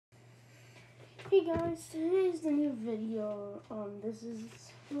Hey guys, today's the new video. This is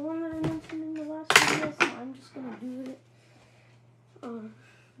the one that I mentioned in the last video, so I'm just gonna do it.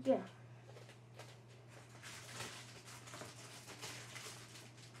 Yeah.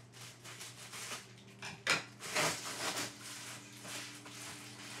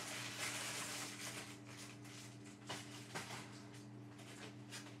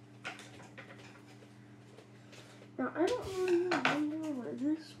 Now, I don't really remember where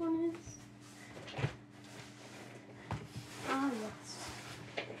this one is. Ah, yes.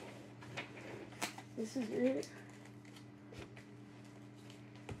 This is it.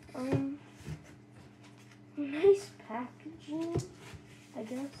 Nice packaging, I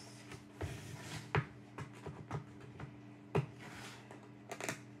guess.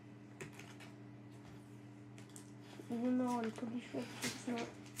 Even though I'm pretty sure it's not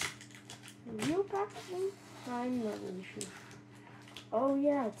real packaging, I'm not really sure. Oh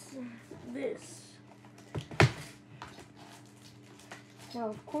yeah, it's this. Now,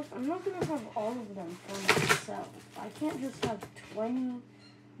 of course, I'm not going to have all of them for myself. I can't just have 20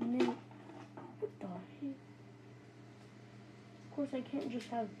 mini... What the heck? Of course, I can't just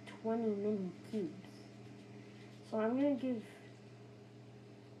have 20 mini cubes. So I'm going to give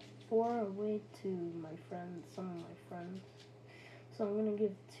 4 away to my friends, some of my friends. So I'm going to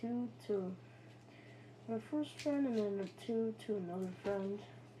give 2 to my first friend and then 2 to another friend.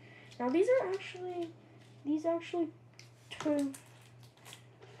 Now, these actually turn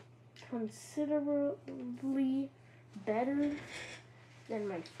considerably better than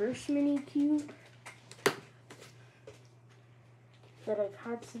my first mini cube that I've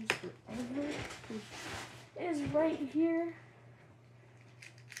had since forever. It is right here.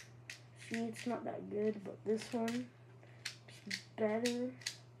 See, it's not that good, but this one is better.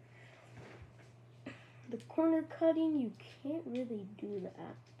 The corner cutting, you can't really do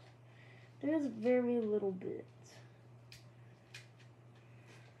that. There's very little bit.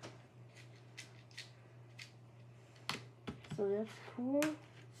 So that's cool.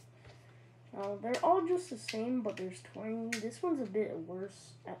 They're all just the same, but there's 20. This one's a bit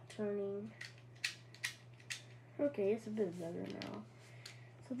worse at turning. Okay, it's a bit better now.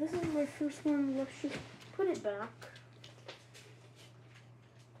 So this is my first one. Let's just put it back.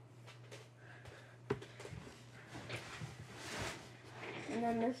 And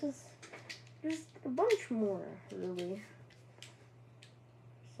then there's a bunch more, really.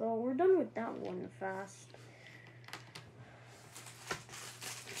 So we're done with that one fast.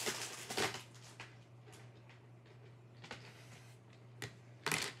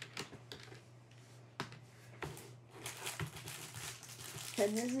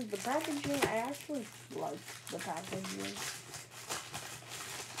 And this is the packaging. I actually like the packaging.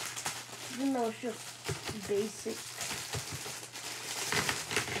 Even though it's just basic.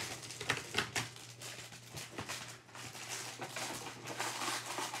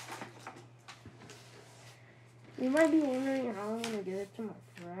 You might be wondering how I'm going to give it to my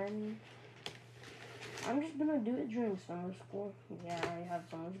friend. I'm just going to do it during summer school. Yeah, I have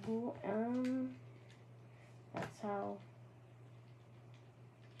summer school. That's how...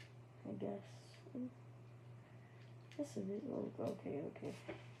 I guess. This is it. Okay.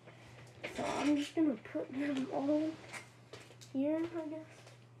 So I'm just gonna put them all here, I guess.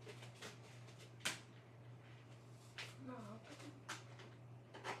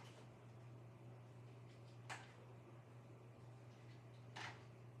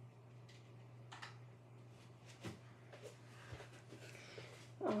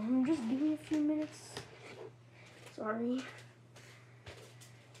 Just give me a few minutes. Sorry.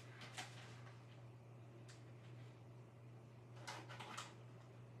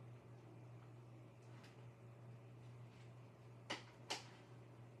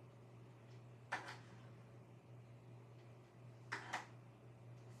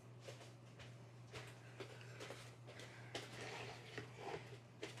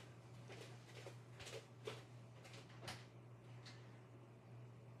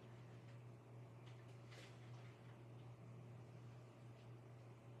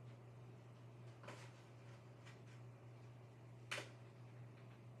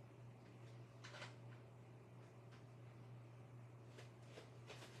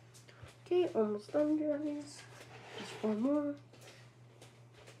 Okay, almost done, guys. Just one more.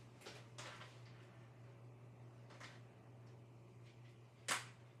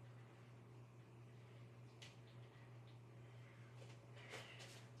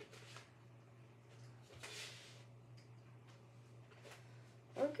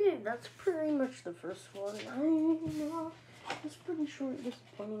 Okay, that's pretty much the first one. I know it's pretty short,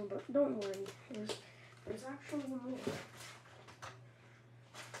 disappointing, but don't worry. There's actually more.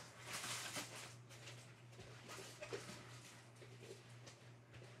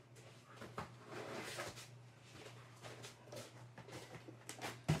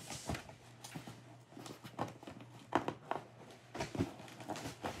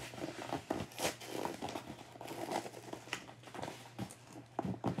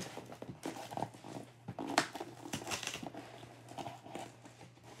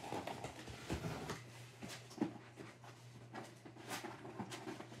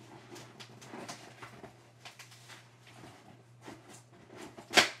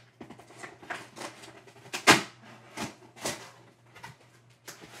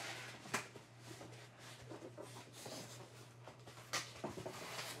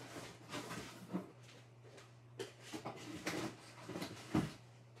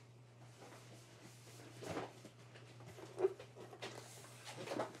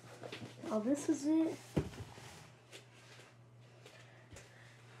 Oh, this is it.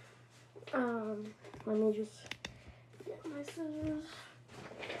 Let me just get my scissors.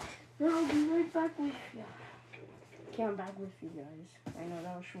 And I'll be right back with you. Okay, I'm back with you guys. I know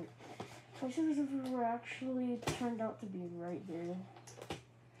that was short. My scissors were actually turned out to be right there.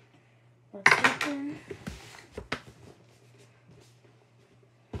 Let's open.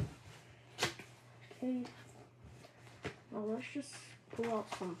 Okay. Now let's just pull out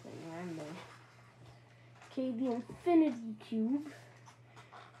something random. Okay, the infinity cube.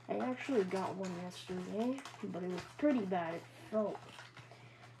 I actually got one yesterday, but it was pretty bad. It felt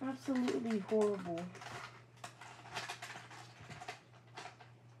absolutely horrible.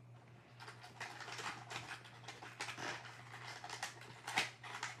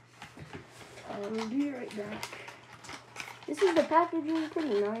 I'll be right back. This is the packaging,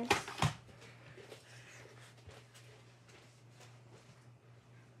 pretty nice.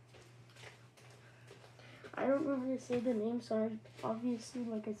 I don't know how to say the name, so I obviously,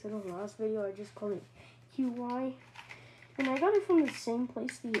 like I said on the last video, I just call it QY. And I got it from the same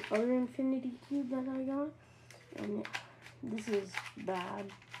place, the other infinity cube that I got. And this is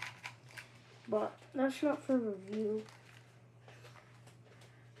bad. But that's not for review.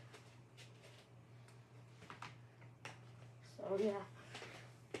 So yeah.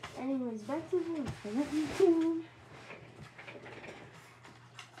 Anyways, back to the infinity cube.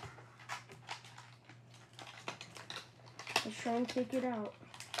 Let's try and take it out.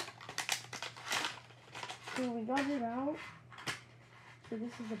 So we got it out. So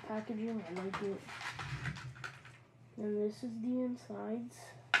this is the packaging, I like it. And this is the insides.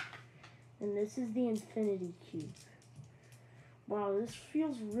 And this is the infinity cube. Wow, this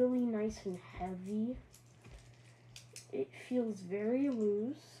feels really nice and heavy. It feels very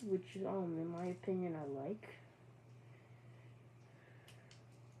loose, which in my opinion I like.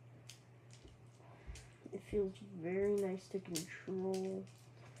 It feels very nice to control,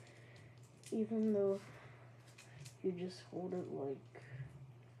 even though you just hold it like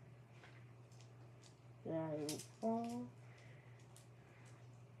that, it will fall.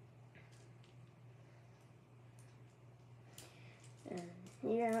 And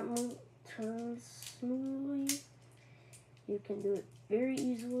yeah, it turns smoothly. You can do it very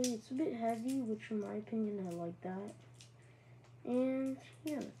easily. It's a bit heavy, which in my opinion I like that. And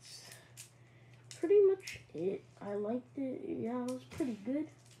yeah, that's pretty much it. I liked it. Yeah, it was pretty good.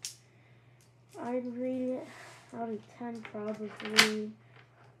 I'd rate it out of 10 probably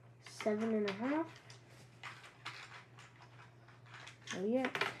 7.5. So yeah,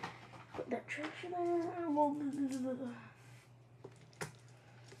 put that trash in there.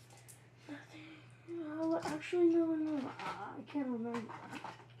 Actually, no. I can't remember. I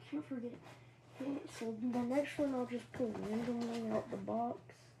can't forget. Okay, so the next one I'll just pull randomly out the box.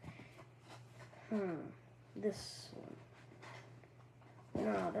 This one.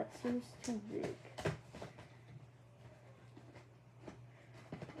 No, that seems too big.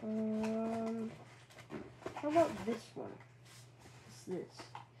 How about this one? What's this?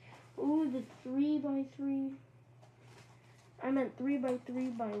 Ooh, the 3x3. I meant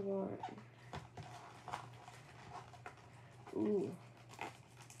 3x3x1. Ooh.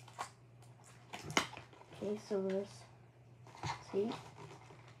 Okay, so this. See?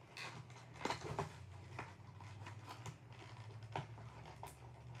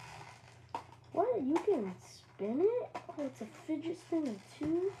 What? You can spin it? Oh, it's a fidget spinner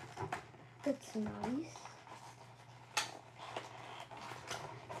too? That's nice.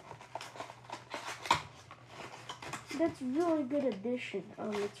 That's really good addition.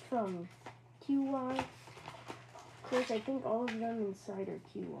 It's from QY. Of course, I think all of them inside are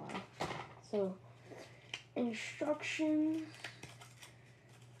QY. So, instructions.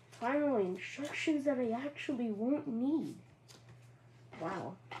 Finally, instructions that I actually won't need.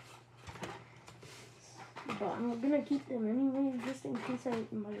 Wow. But I'm gonna keep them anyway, just in case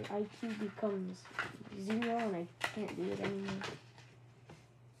my IQ becomes 0 and I can't do it anymore.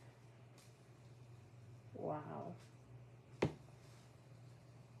 Wow.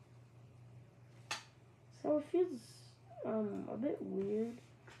 So it feels a bit weird.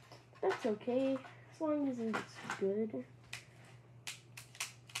 That's okay, as long as it's good.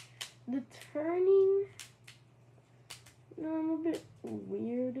 The turning, I'm a bit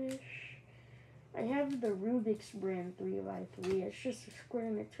weirdish. I have the Rubiks brand 3x3. It's just a square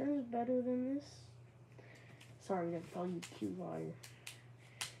and it turns better than this. Sorry to call you QY.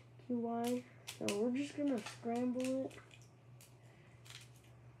 QY. So we're just gonna scramble it.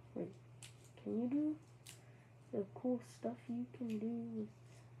 Wait, can you do the cool stuff you can do with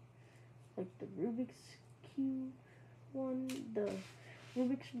like the Rubik's Cube one? The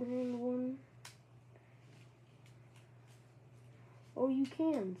Rubik's brand one. Oh, you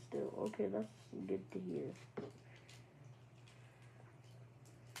can still. Okay, that's good to hear.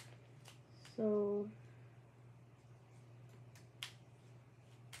 So,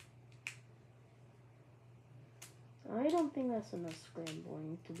 I don't think that's enough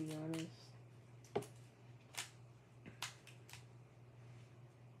scrambling, to be honest.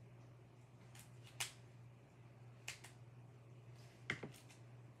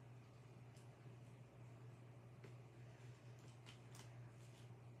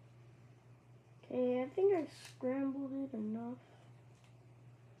 Okay, I think I scrambled it enough.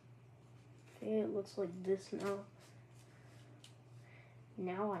 Okay, it looks like this now.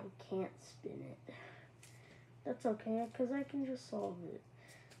 Now I can't spin it. That's okay, because I can just solve it.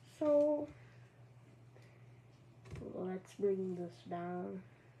 So, let's bring this down.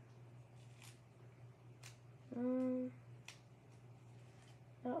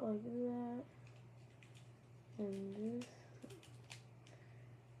 Not like that. And this.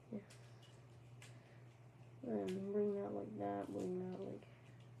 Yes. Then bring that like that, bring that like...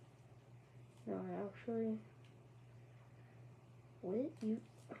 No, actually... What? You...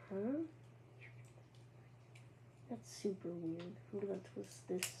 Huh? That's super weird. I'm gonna twist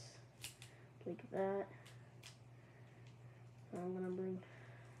this like that. I'm gonna bring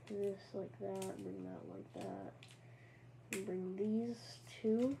this like that, bring that like that. And bring these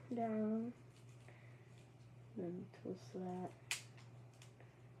two down. Then twist that.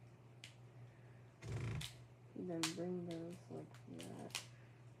 Then bring those like that.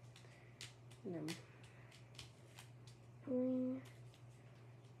 And then bring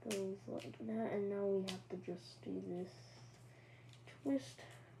those like that. And now we have to just do this. Twist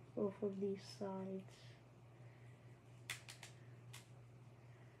both of these sides.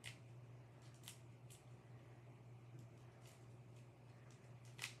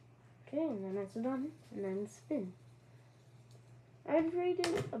 Okay, and then it's done. And then spin. I'd rate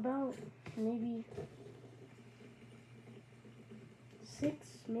it about maybe 6,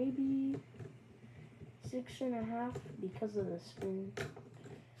 maybe 6.5 because of the spin.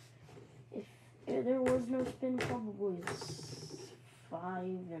 If there was no spin, probably 5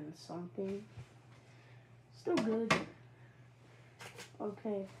 and something. Still good.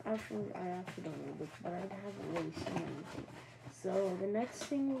 Okay, actually, I actually don't know this, but I haven't really seen anything. So the next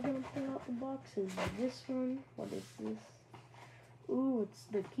thing we're gonna pull out the box is this one. What is this? Ooh, it's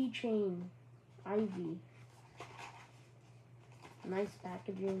the keychain Ivy. Nice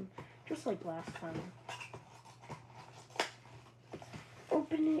packaging, just like last time.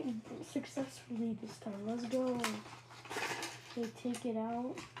 Open it successfully this time. Let's go. Okay, take it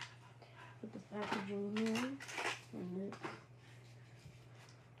out. Put the packaging here. And this.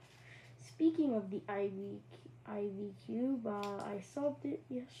 Speaking of the Ivy cube, I solved it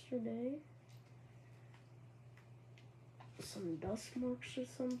yesterday. Some dust marks or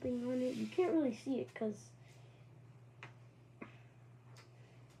something on it. You can't really see it because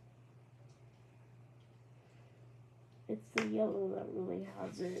it's the yellow that really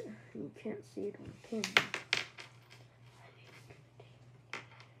has it. You can't see it on camera.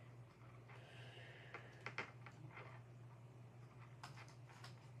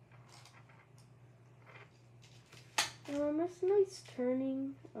 It's nice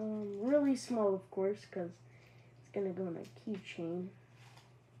turning. Really small, of course, because it's gonna go on a keychain.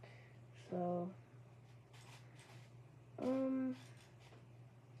 So,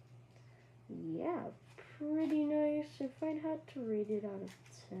 yeah, pretty nice. If I had to rate it out of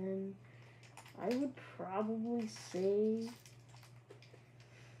 10, I would probably say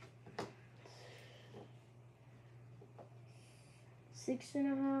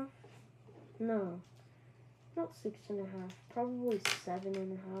 6.5. No, not 6.5. Probably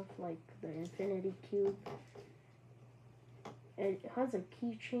 7.5, like the Infinity Cube. It has a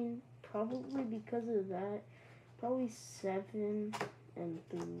keychain, probably because of that. Probably 7 and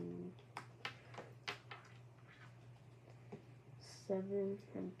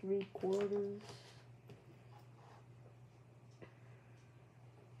 3/4.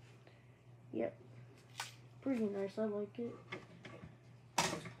 Yep, pretty nice. I like it.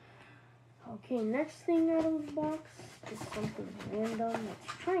 Okay, next thing out of the box is something random. Let's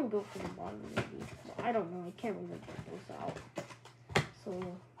try and go for the bottom maybe. Well, I don't know. I can't really get those out. So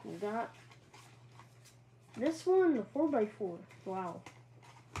we got this one, the 4x4. Wow.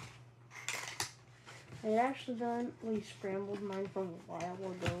 I had accidentally scrambled mine from a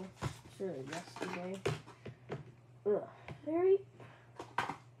while ago to yesterday. Ugh,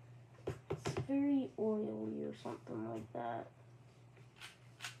 it's very oily or something like that.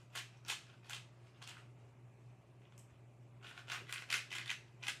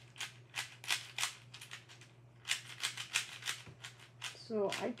 So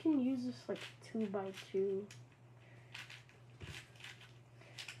I can use this like 2x2.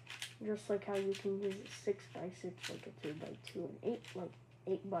 Just like how you can use a 6x6 like a 2x2 and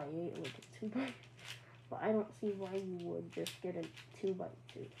 8x8 like a 2x. But I don't see why you would just get a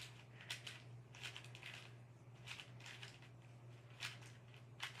 2x2.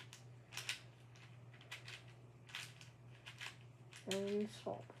 And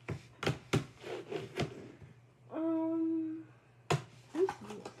solve. Who's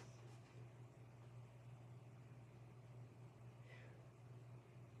this?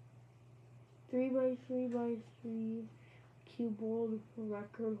 Three by three keyboard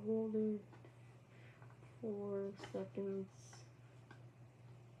record holder. 4 seconds.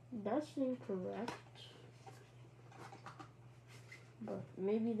 That's incorrect. But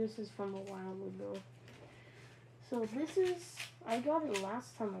maybe this is from a while ago. So this is, I got it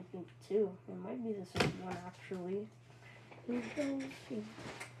last time I think too. It might be the same one actually. Here goes.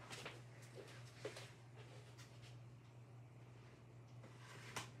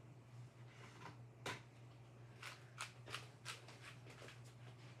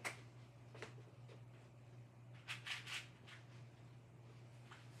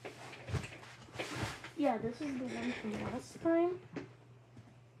 Yeah, this is the one from last time.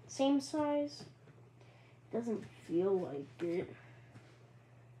 Same size. Doesn't feel like it.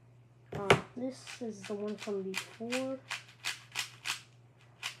 This is the one from before.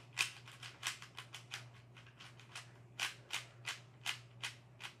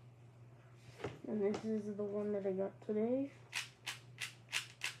 And this is the one that I got today.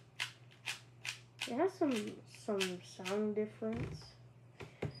 It has some sound difference.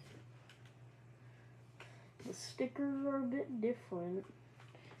 The stickers are a bit different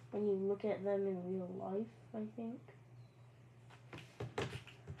when you look at them in real life, I think.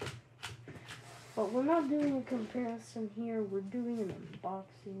 But we're not doing a comparison here, we're doing an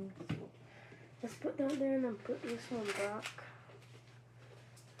unboxing. So let's put that there and then put this one back.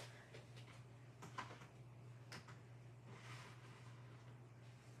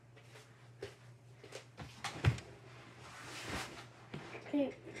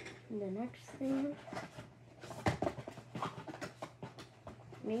 Okay, the next thing.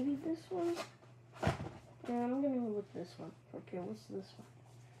 Maybe this one? Yeah, I'm gonna go with this one. Okay, what's this one?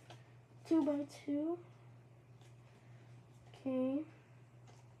 2x2. Okay.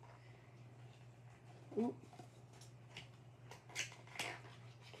 Ooh.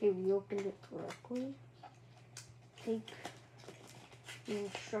 Okay, we opened it correctly. Take the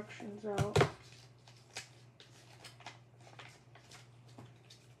instructions out.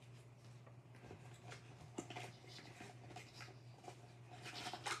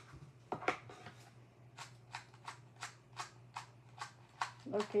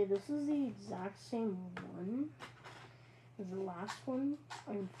 Okay, this is the exact same one as the last one.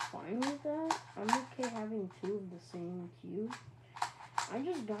 I'm fine with that. I'm okay having two of the same cube. I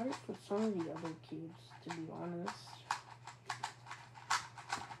just got it for some of the other cubes, to be honest.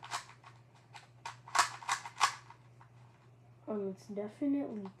 It's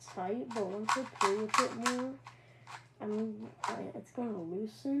definitely tight, but once I play with it more, it's gonna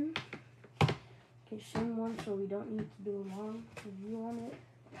loosen. Okay, same one, so we don't need to do a long review on it.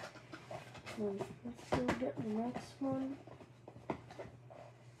 Then let's go get the next one.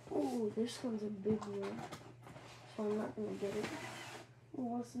 Oh, this one's a big one, so I'm not gonna get it. Oh,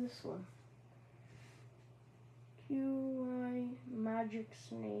 what's this one? QI Magic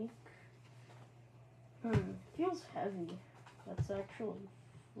Snake. Feels heavy. That's actually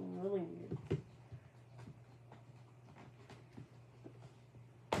really weird.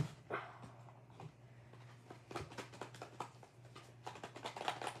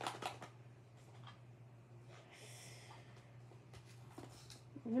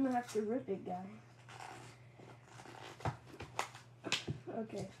 I'm gonna have to rip it, guy.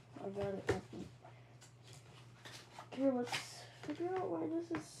 Okay, I got it open. Here, let's figure out why this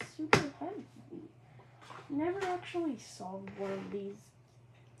is super heavy. Never actually solved one of these.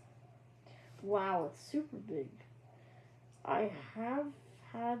 Wow, it's super big. I have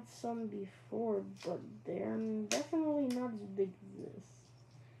had some before, but they're definitely not as big as this.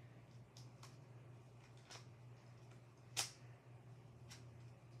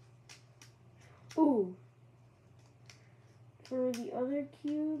 Ooh. For the other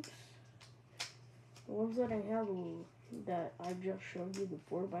cubes, the ones that I have that I just showed you, the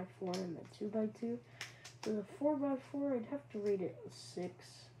 4x4 and the 2x2. For the 4x4, I'd have to rate it a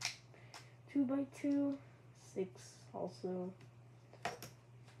 6. 2x2, 6 also.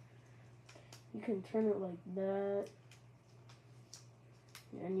 You can turn it like that.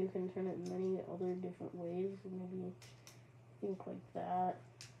 And you can turn it many other different ways. Maybe think like that.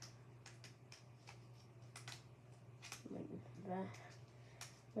 Like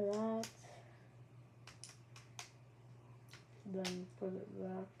that. Then put it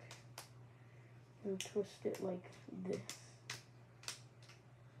back and twist it like this.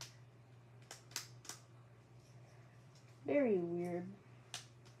 Very weird,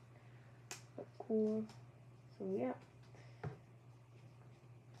 but cool. So yeah.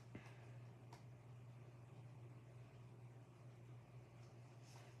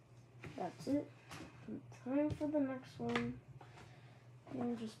 That's it. Time for the next one.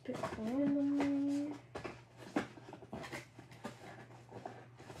 And just pick randomly.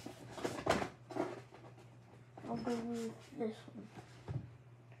 I'll go with this one.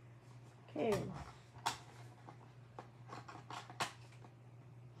 Okay.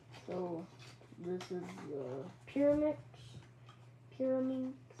 So this is the Pyramix.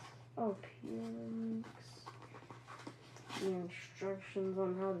 Oh, Pyramix. The instructions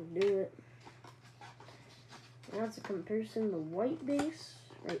on how to do it. That's a comparison, the white base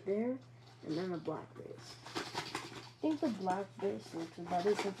right there, and then the black base. I think the black base looks better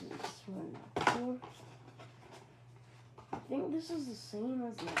because it's one cool. I think this is the same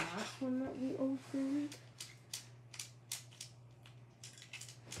as the last one that we opened.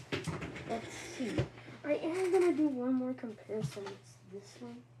 Let's see. I am gonna do one more comparison. It's this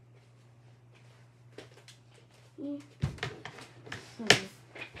one. Yeah. So,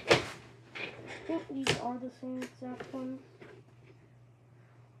 I think these are the same exact one.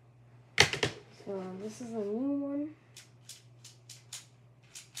 So this is a new one.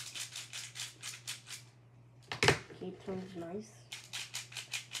 Okay, turns nice.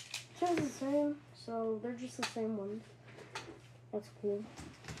 Turns the same, so they're just the same ones. That's cool.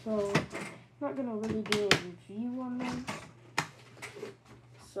 So I'm not gonna really do a review on them.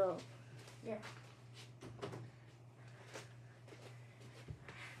 So yeah.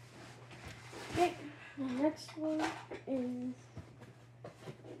 Okay, the next one is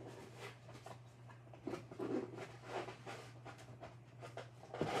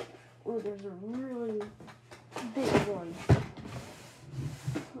oh, there's a really big one.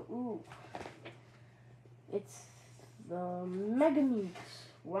 Ooh. It's the Mega Mix.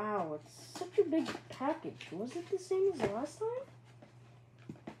 Wow, it's such a big package. Was it the same as the last time?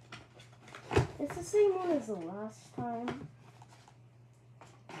 It's the same one as the last time.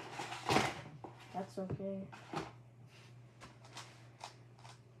 That's okay.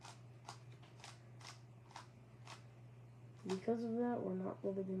 Because of that, we're not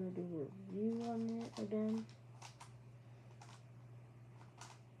really going to do a review on it again.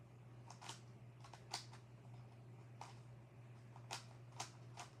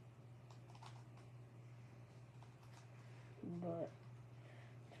 But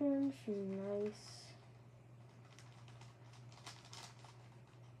turns nice.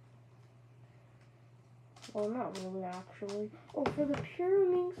 Well, not really, actually. Oh, for the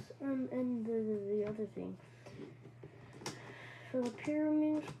Pyramix and the other thing. For the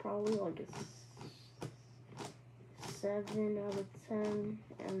Pyramix, probably like a 7 out of 10.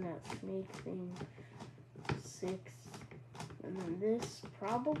 And that snake thing, 6. And then this,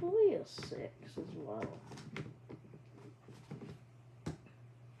 probably a 6 as well.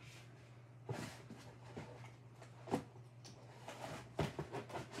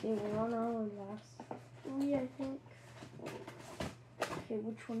 Okay, we're on our last 3, I think. Okay,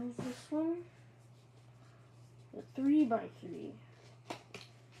 which one is this one? The 3x3.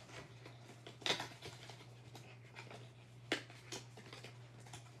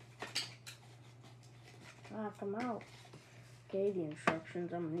 Ah, come out. Okay, the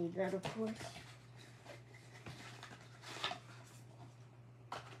instructions, I'm gonna need that, of course.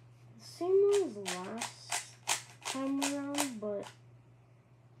 The same one as the last time around, but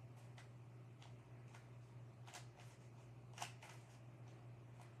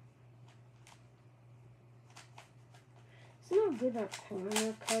it's not good at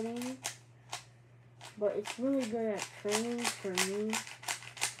corner cutting, but it's really good at training for me.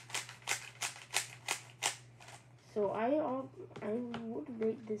 So I will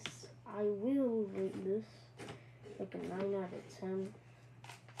rate this like a 9 out of 10.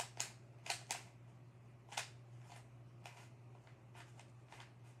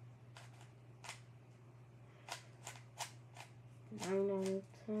 Out of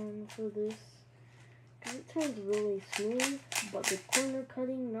 10 for this. Because it turns really smooth, but the corner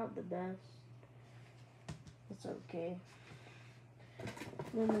cutting, not the best. It's okay.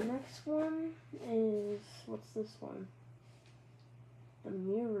 Then the next one is, what's this one? The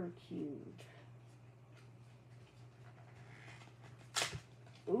Mirror Cube.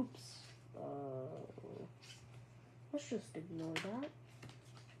 Oops. Let's just ignore that.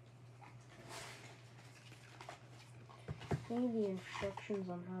 Need the instructions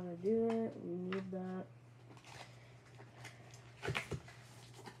on how to do it. We need that.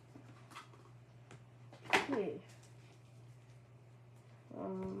 Okay.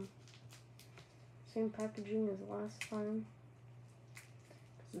 Same packaging as last time.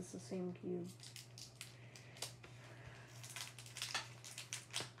 Because it's the same cube.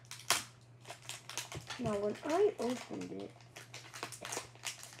 Now when I opened it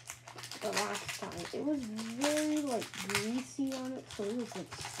the last time, it was very like greasy on it, so it was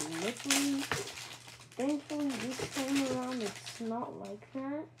like slippery. Thankfully this time around it's not like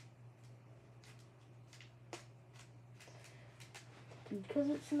that. Because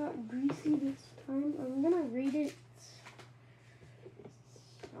it's not greasy this time, I'm gonna rate it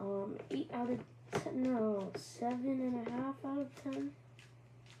 8 out of 10, no, 7.5 out of 10.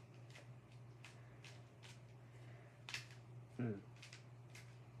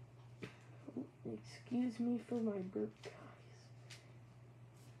 Excuse me for my burp, guys.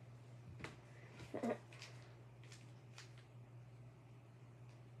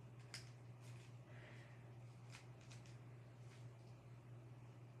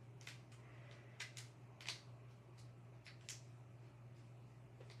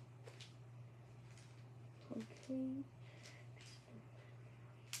 Okay.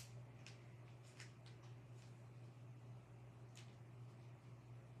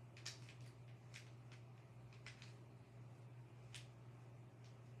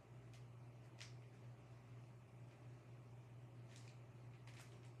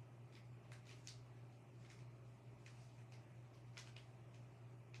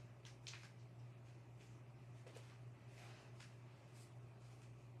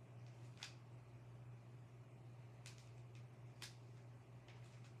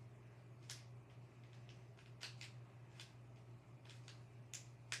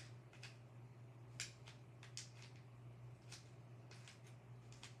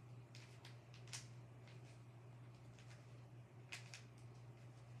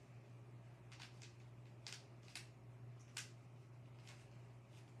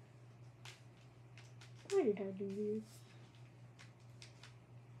 Why did I do this?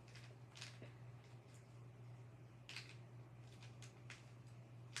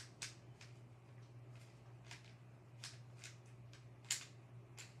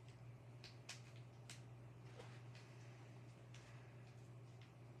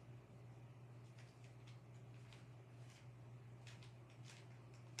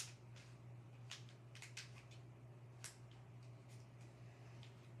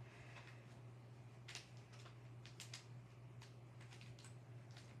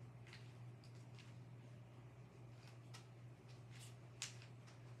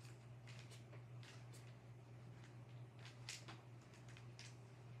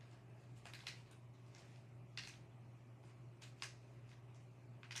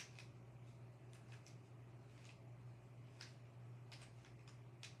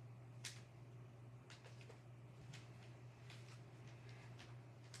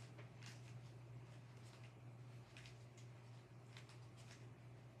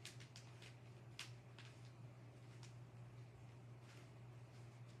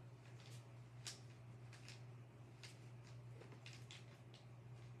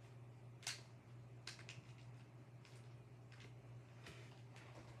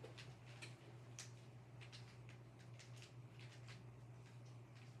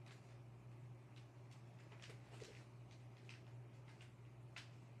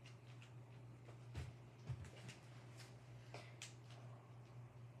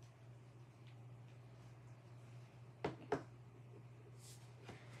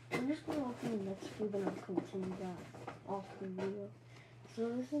 I'm just going to open the next cube and I'll continue that off the video. So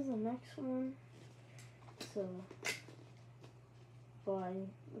this is the next one. So, by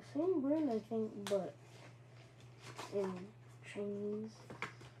the same brand I think, but in Chinese.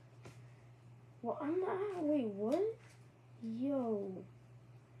 Well, I'm not, wait, what? Yo,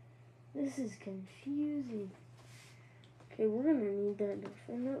 this is confusing. Okay, we're going to need that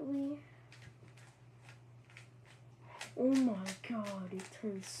definitely. Oh my god, it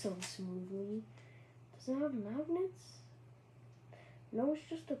turns so smoothly. Does it have magnets? No, it's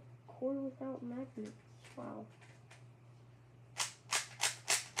just a cord without magnets. Wow.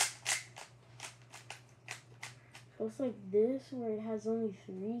 So it's like this, where it has only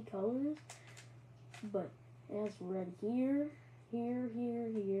 3 colors, but it has red here, here, here,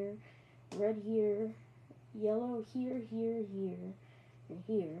 here, red here, yellow here, here, here, and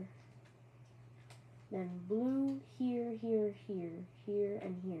here. Then blue here, here, here, here,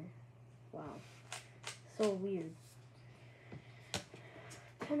 and here. Wow. So weird.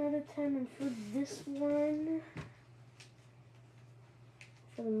 10 out of 10. And for this one,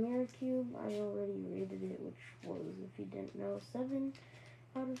 for the mirror cube, I already rated it, which was, if you didn't know, 7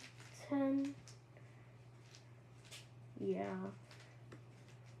 out of 10. Yeah.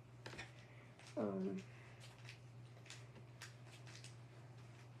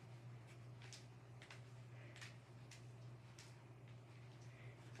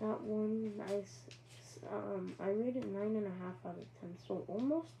 That one, nice. I rated 9.5 out of 10, so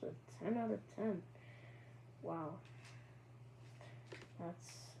almost a 10 out of 10. Wow. That's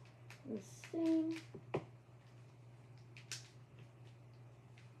insane.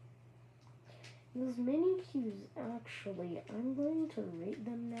 Those mini cubes, actually, I'm going to rate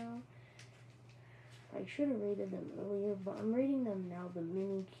them now. I should have rated them earlier, but I'm rating them now, the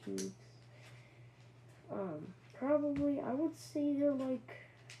mini cubes. Probably, I would say they're like,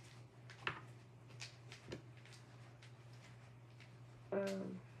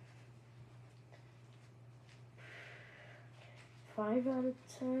 5 out of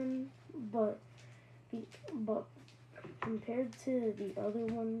 10, but compared to the other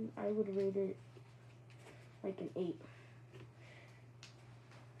one, I would rate it like an 8.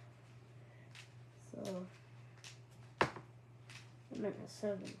 So, I meant a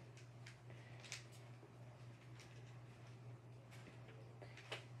 7.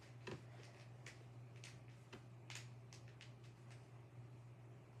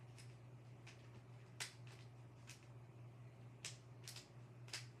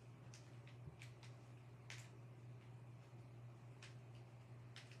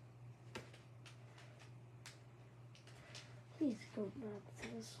 Please go back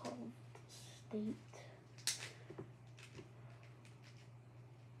to the solved state.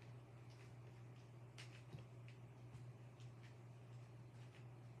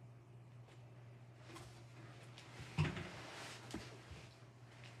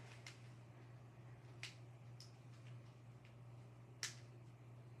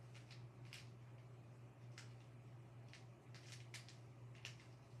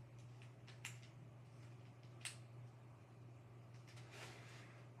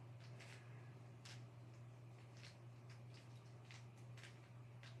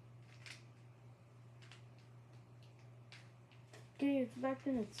 Okay, it's back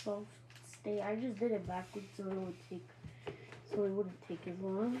in its solved state. I just did it backwards so it wouldn't take as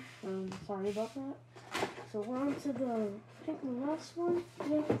long. Sorry about that. So we're on to I think the last one.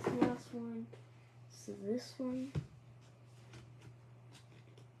 Yeah, it's the last one. So this one.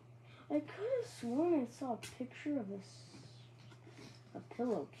 I could have sworn I saw a picture of a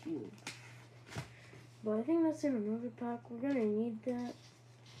pillow cube. But I think that's in another pack. We're gonna need that.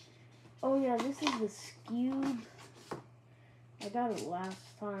 Oh yeah, this is the Skewb. I got it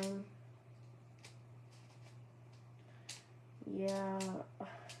last time. Yeah.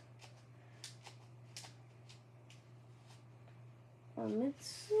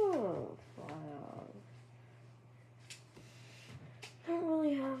 It's file. I don't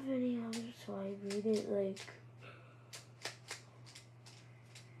really have any others, so I read it like.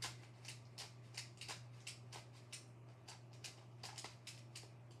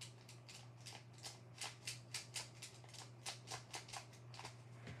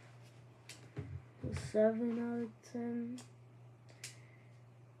 A 7 out of 10.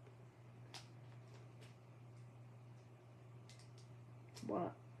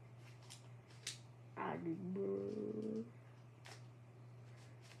 What?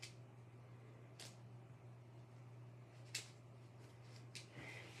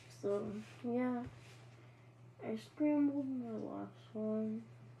 So, yeah. I scrambled my last one.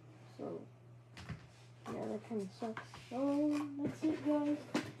 So, yeah, that kind of sucks. So, that's it, guys.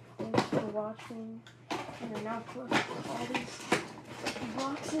 Thanks for watching. And I now put all these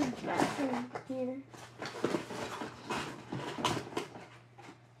boxes back in here.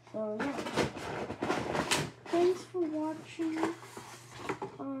 So yeah. Thanks for watching.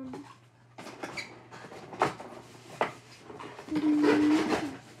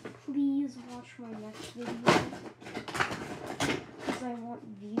 Please watch my next video. Because I want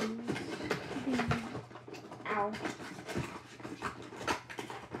views. Ow.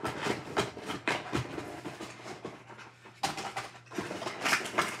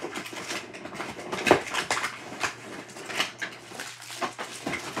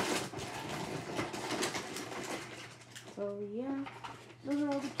 So yeah, those are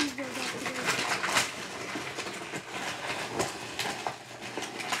all the cubes I got today.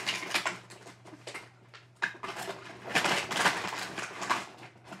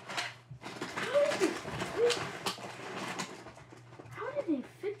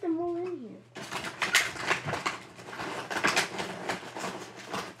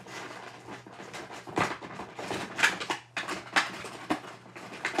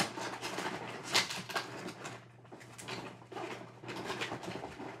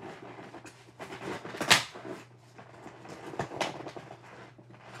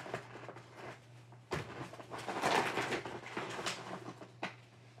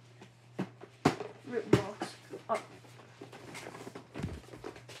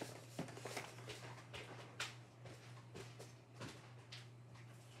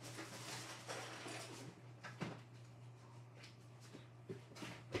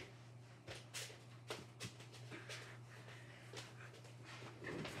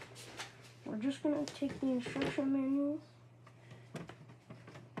 just gonna take the instruction manuals.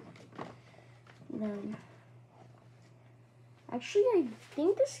 Then, actually, I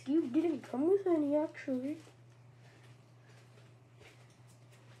think this cube didn't come with any, actually.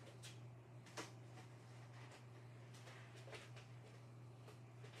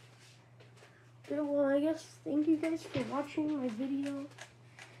 Okay, well, I guess thank you guys for watching my video.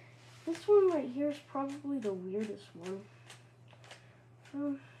 This one right here is probably the weirdest one.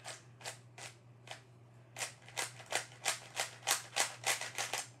 Ooh.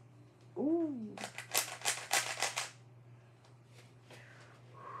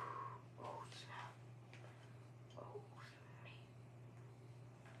 Oh, snap. Oh,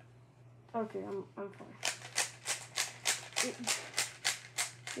 snap. Okay, I'm fine.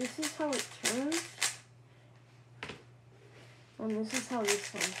 This is how it turns. And this is how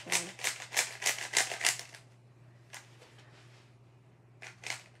this one turns.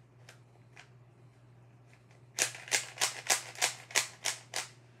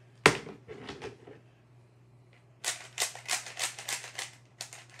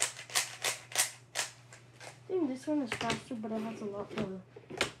 I think this one is faster, but it has a lot more,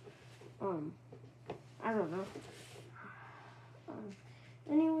 I don't know.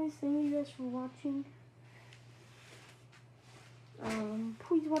 Anyways, thank you guys for watching.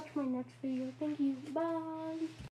 Please watch my next video. Thank you. Bye.